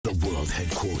world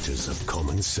headquarters of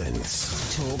common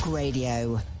sense. Talk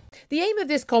Radio. The aim of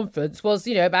this conference was,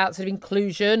 about sort of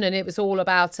inclusion, and it was all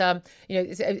about,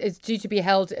 it's due to be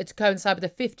held to coincide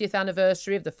with the 50th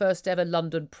anniversary of the first ever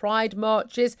London Pride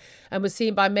marches, and was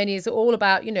seen by many as all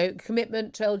about,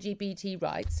 commitment to LGBT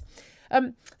rights.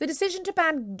 The decision to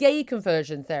ban gay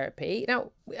conversion therapy, now,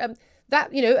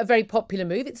 that, a very popular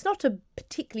move. It's not a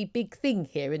particularly big thing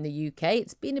here in the UK.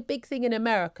 It's been a big thing in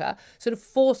America, sort of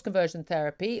forced conversion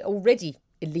therapy, already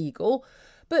illegal.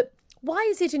 But why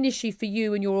is it an issue for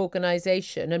you and your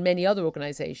organisation and many other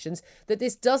organisations that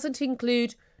this doesn't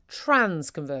include trans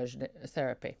conversion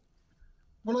therapy?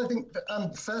 Well, I think,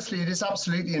 firstly, it is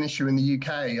absolutely an issue in the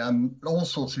UK. All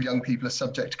sorts of young people are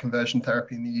subject to conversion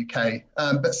therapy in the UK.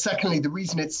 But secondly, the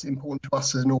reason it's important to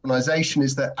us as an organisation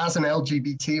is that as an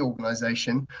LGBT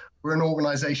organisation, we're an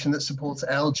organisation that supports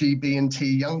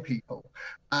LGBT young people,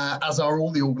 as are all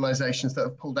the organisations that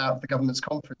have pulled out of the government's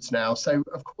conference now. So,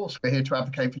 of course, we're here to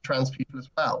advocate for trans people as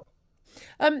well.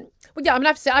 Well, yeah, I mean, I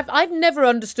have to say, I've never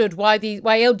understood why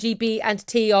LGBT and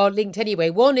T are linked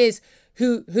anyway. One is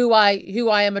who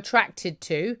I am attracted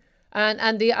to,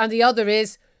 and the other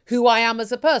is who I am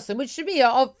as a person, which to me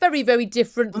are very, very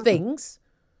different things.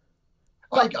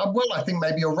 I think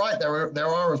maybe you're right. There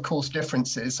are, of course,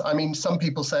 differences. I mean, some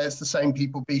people say it's the same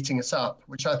people beating us up,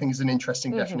 which I think is an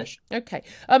interesting definition. OK.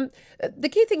 The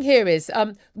key thing here is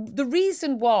the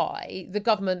reason why the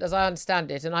government, as I understand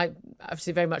it, and I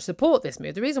obviously very much support this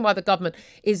move, the reason why the government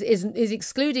is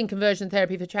excluding conversion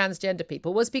therapy for transgender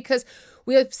people was because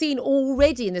we have seen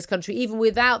already in this country, even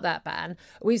without that ban,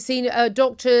 we've seen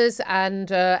doctors and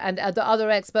the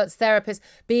other experts, therapists,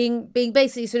 being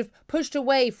basically sort of pushed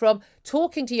away from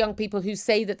talking to young people who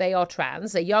say that they are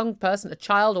trans, a young person, a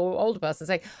child or older person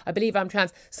saying, I believe I'm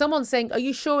trans. Someone saying, are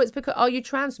you sure it's because, are you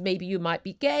trans? Maybe you might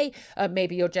be gay.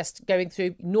 Maybe you're just going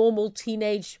through normal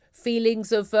teenage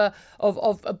feelings of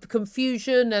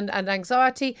confusion and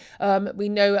anxiety. We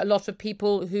know a lot of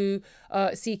people who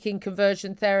are seeking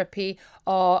conversion therapy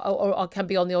or can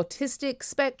be on the autistic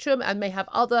spectrum and may have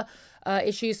other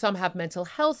issues. Some have mental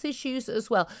health issues as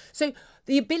well. So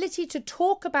the ability to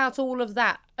talk about all of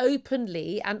that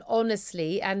openly and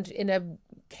honestly and in a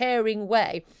caring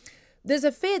way, there's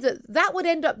a fear that would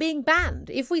end up being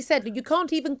banned. If we said you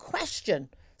can't even question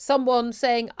someone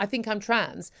saying, I think I'm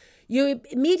trans, you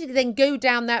immediately then go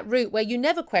down that route where you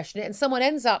never question it, and someone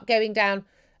ends up going down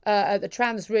the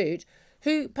trans route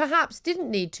who perhaps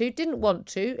didn't need to, didn't want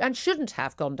to, and shouldn't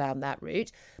have gone down that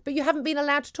route, but you haven't been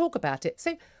allowed to talk about it.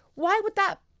 So why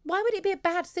would it be a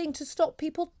bad thing to stop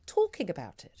people talking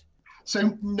about it?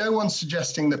 So no one's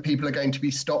suggesting that people are going to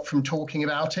be stopped from talking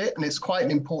about it. And it's quite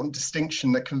an important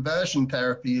distinction that conversion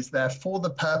therapy is there for the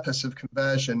purpose of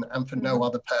conversion and for no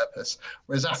other purpose.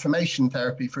 Whereas affirmation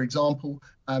therapy, for example,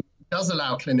 does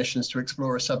allow clinicians to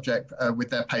explore a subject with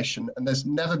their patient. And there's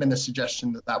never been a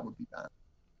suggestion that would be banned.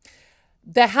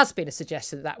 There has been a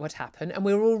suggestion that would happen, and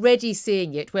we're already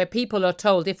seeing it where people are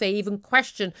told if they even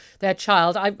question their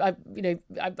child. I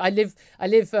live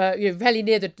fairly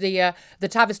near the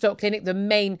Tavistock Clinic, the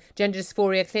main gender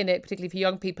dysphoria clinic, particularly for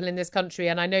young people in this country,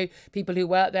 and I know people who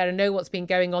work there and know what's been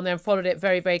going on there and followed it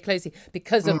very, very closely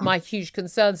because of my huge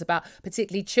concerns about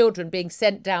particularly children being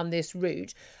sent down this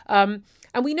route. And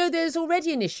we know there's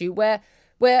already an issue where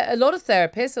a lot of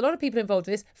therapists, a lot of people involved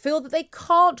in this, feel that they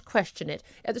can't question it.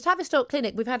 At the Tavistock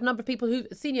Clinic, we've had a number of people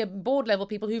senior board level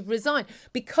people who've resigned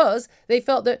because they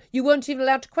felt that you weren't even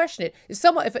allowed to question it.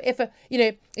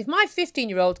 If my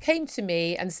 15-year-old came to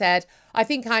me and said, I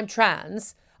think I'm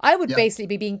trans, I would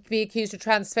basically be accused of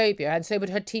transphobia, and so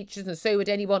would her teachers, and so would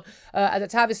anyone at the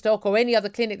Tavistock or any other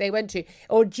clinic they went to,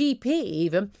 or GP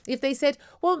even, if they said,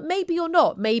 well, maybe you're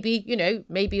not. Maybe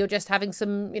you're just having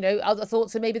some, other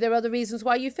thoughts, and maybe there are other reasons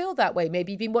why you feel that way.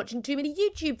 Maybe you've been watching too many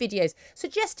YouTube videos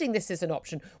suggesting this is an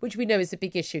option, which we know is a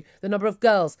big issue. The number of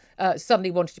girls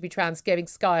suddenly wanting to be trans going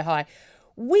sky high.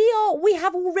 We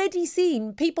have already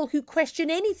seen people who question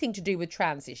anything to do with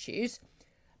trans issues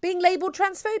being labelled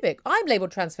transphobic. I'm labelled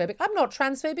transphobic. I'm not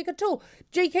transphobic at all.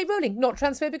 J.K. Rowling, not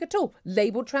transphobic at all.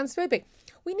 Labelled transphobic.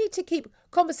 We need to keep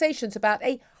conversations about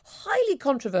a highly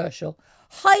controversial,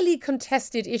 highly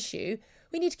contested issue.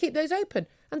 We need to keep those open.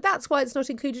 And that's why it's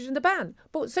not included in the ban.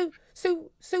 But so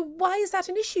why is that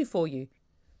an issue for you?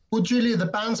 Well, Julia, the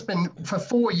ban's been, for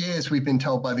 4 years, we've been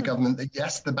told by the government that,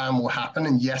 yes, the ban will happen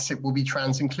and, yes, it will be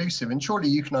trans inclusive. And surely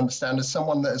you can understand, as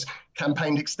someone that has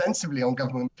campaigned extensively on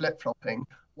government flip-flopping,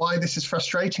 why this is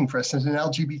frustrating for us as an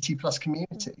LGBT plus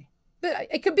community. But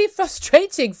it can be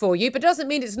frustrating for you, but doesn't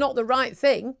mean it's not the right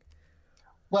thing.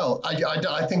 Well,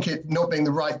 I think it not being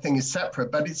the right thing is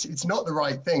separate, but it's not the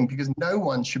right thing because no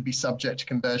one should be subject to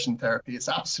conversion therapy. It's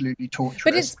absolutely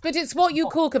torturous. But it's what you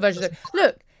call conversion therapy.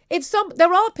 Look,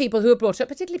 there are people who are brought up,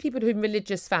 particularly people who are in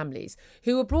religious families,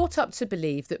 who are brought up to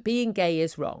believe that being gay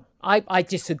is wrong. I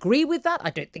disagree with that. I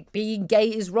don't think being gay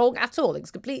is wrong at all.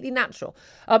 It's completely natural.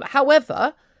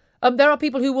 However, there are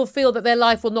people who will feel that their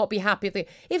life will not be happy.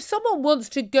 If someone wants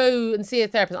to go and see a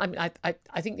therapist,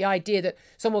 I think the idea that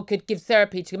someone could give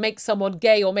therapy to make someone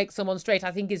gay or make someone straight,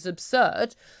 I think is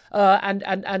absurd and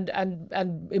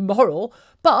immoral.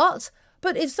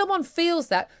 But if someone feels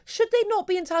that, should they not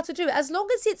be entitled to do it as long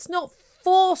as it's not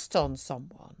forced on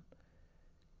someone?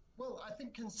 Well, I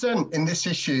think consent in this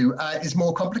issue is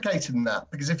more complicated than that,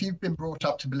 because if you've been brought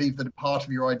up to believe that a part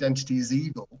of your identity is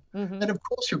evil, then of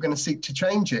course you're going to seek to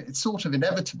change it. It's sort of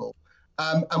inevitable.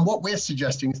 And what we're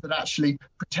suggesting is that actually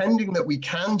pretending that we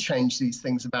can change these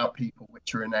things about people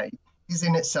which are innate is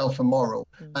in itself immoral.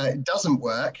 It doesn't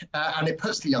work, and it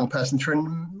puts the young person through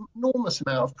an enormous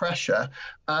amount of pressure,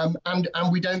 and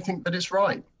we don't think that it's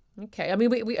right. Okay, I mean,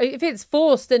 if it's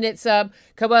forced and it's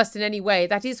coerced in any way,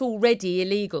 that is already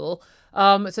illegal.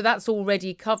 So that's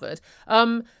already covered.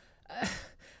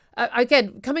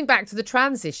 Again, coming back to the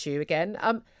trans issue again,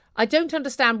 I don't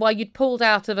understand why you'd pulled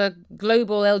out of a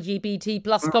global LGBT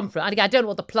plus conference. And again, I don't know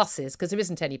what the plus is because there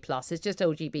isn't any plus. It's just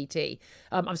LGBT.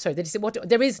 I'm sorry,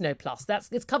 there is no plus.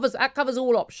 That covers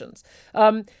all options.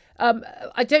 I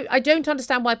don't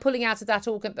understand why pulling out of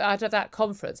that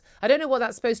conference. I don't know what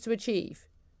that's supposed to achieve.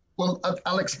 Well,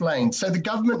 I'll explain. So the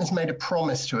government has made a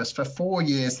promise to us for 4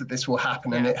 years that this will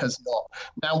happen, and it has not.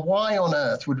 Now, why on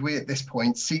earth would we at this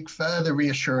point seek further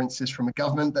reassurances from a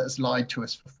government that has lied to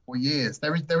us for 4 years?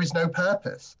 There is no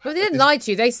purpose. Well, they didn't lie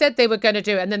to you. They said they were going to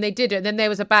do it, and then they did it, and then there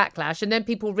was a backlash, and then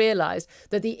people realised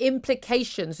that the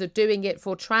implications of doing it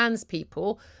for trans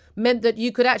people meant that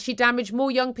you could actually damage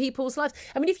more young people's lives.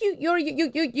 I mean, if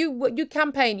you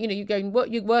campaign,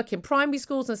 you work in primary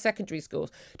schools and secondary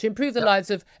schools to improve the lives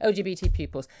of LGBT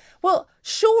pupils. Well,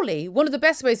 surely one of the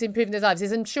best ways of improving their lives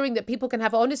is ensuring that people can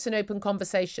have honest and open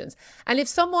conversations. And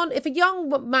if a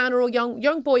young man or a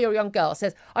young boy or a young girl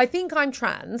says, "I think I'm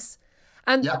trans,"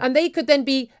 and they could then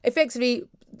be effectively,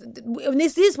 and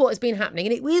this is what has been happening,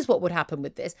 and it is what would happen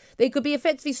with this. They could be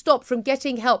effectively stopped from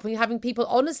getting help and having people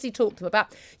honestly talk to them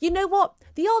about, you know what,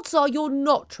 the odds are you're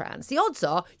not trans. The odds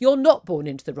are you're not born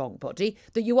into the wrong body,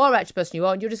 that you are actually the person you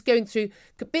are, and you're just going through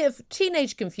a bit of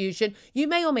teenage confusion. You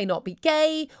may or may not be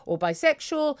gay or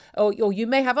bisexual, or you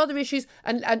may have other issues,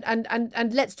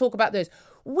 and let's talk about those.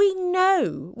 We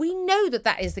know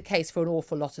that is the case for an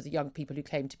awful lot of the young people who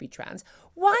claim to be trans.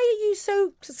 Why are you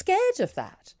so scared of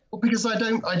that? Well, because I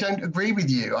don't agree with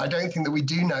you. I don't think that we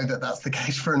do know that that's the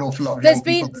case for an awful lot of young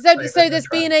people. There's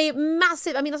been a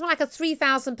massive, I mean, there's like a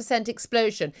 3,000%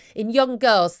 explosion in young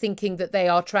girls thinking that they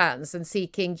are trans and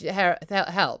seeking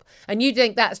help. And you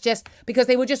think that's just because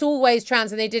they were just always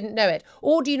trans and they didn't know it?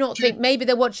 Or do you not think maybe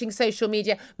they're watching social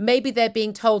media, maybe they're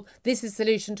being told this is the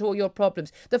solution to all your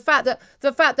problems? The fact that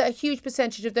a huge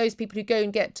percentage of those people who go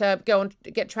and get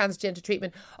transgender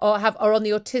treatment are on the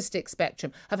autistic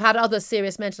spectrum, have had other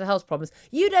serious mental health problems.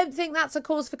 You don't think that's a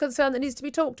cause for concern that needs to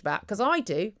be talked about? Because I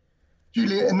do.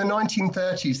 Julia, in the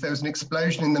 1930s, there was an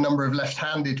explosion in the number of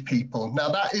left-handed people. Now,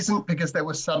 that isn't because there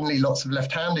were suddenly lots of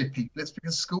left-handed people. It's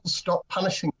because schools stopped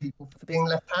punishing people for being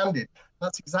left-handed.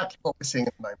 That's exactly what we're seeing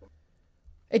at the moment.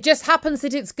 It just happens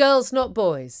that it's girls, not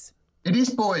boys. It is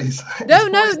boys. No.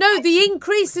 The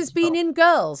increase has been in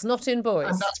girls, not in boys.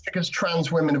 And that's because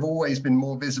trans women have always been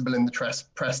more visible in the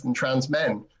press than trans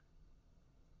men.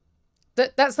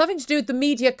 That's nothing to do with the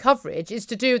media coverage. It's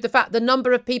to do with the fact the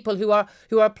number of people who are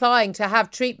applying to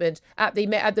have treatment at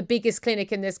the biggest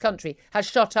clinic in this country has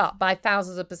shot up by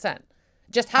thousands of percent.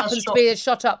 It just happens to be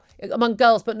shot up among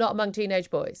girls, but not among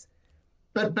teenage boys.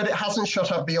 But it hasn't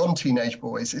shot up beyond teenage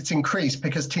boys. It's increased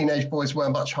because teenage boys were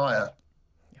much higher.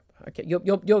 Okay,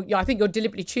 I think you're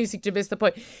deliberately choosing to miss the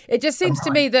point. It just seems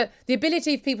to me that the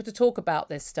ability of people to talk about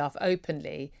this stuff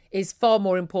openly is far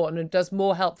more important and does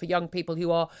more help for young people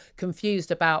who are confused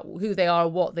about who they are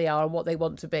and what they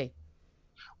want to be.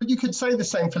 But you could say the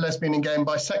same for lesbian and gay and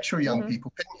bisexual young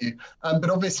people, couldn't you?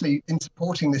 But obviously, in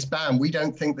supporting this ban, we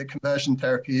don't think that conversion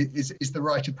therapy is the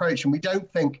right approach. And we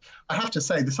don't think, I have to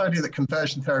say, this idea that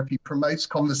conversion therapy promotes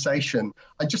conversation,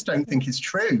 I just don't think is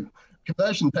true.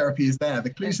 conversion therapy is there. The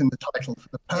clue's in the title for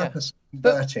the purpose of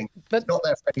converting. It's not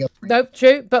there for any other reason. No,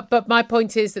 true. But my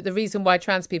point is that the reason why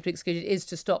trans people are excluded is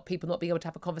to stop people not being able to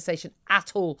have a conversation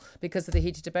at all because of the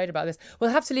heated debate about this.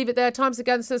 We'll have to leave it there. Time's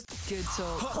against us. Good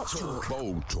talk. Hot talk.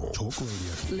 Bold talk. Talk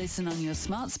radio. Listen on your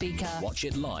smart speaker. Watch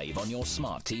it live on your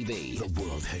smart TV. The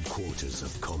world headquarters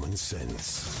of common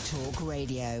sense. Talk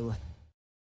Radio.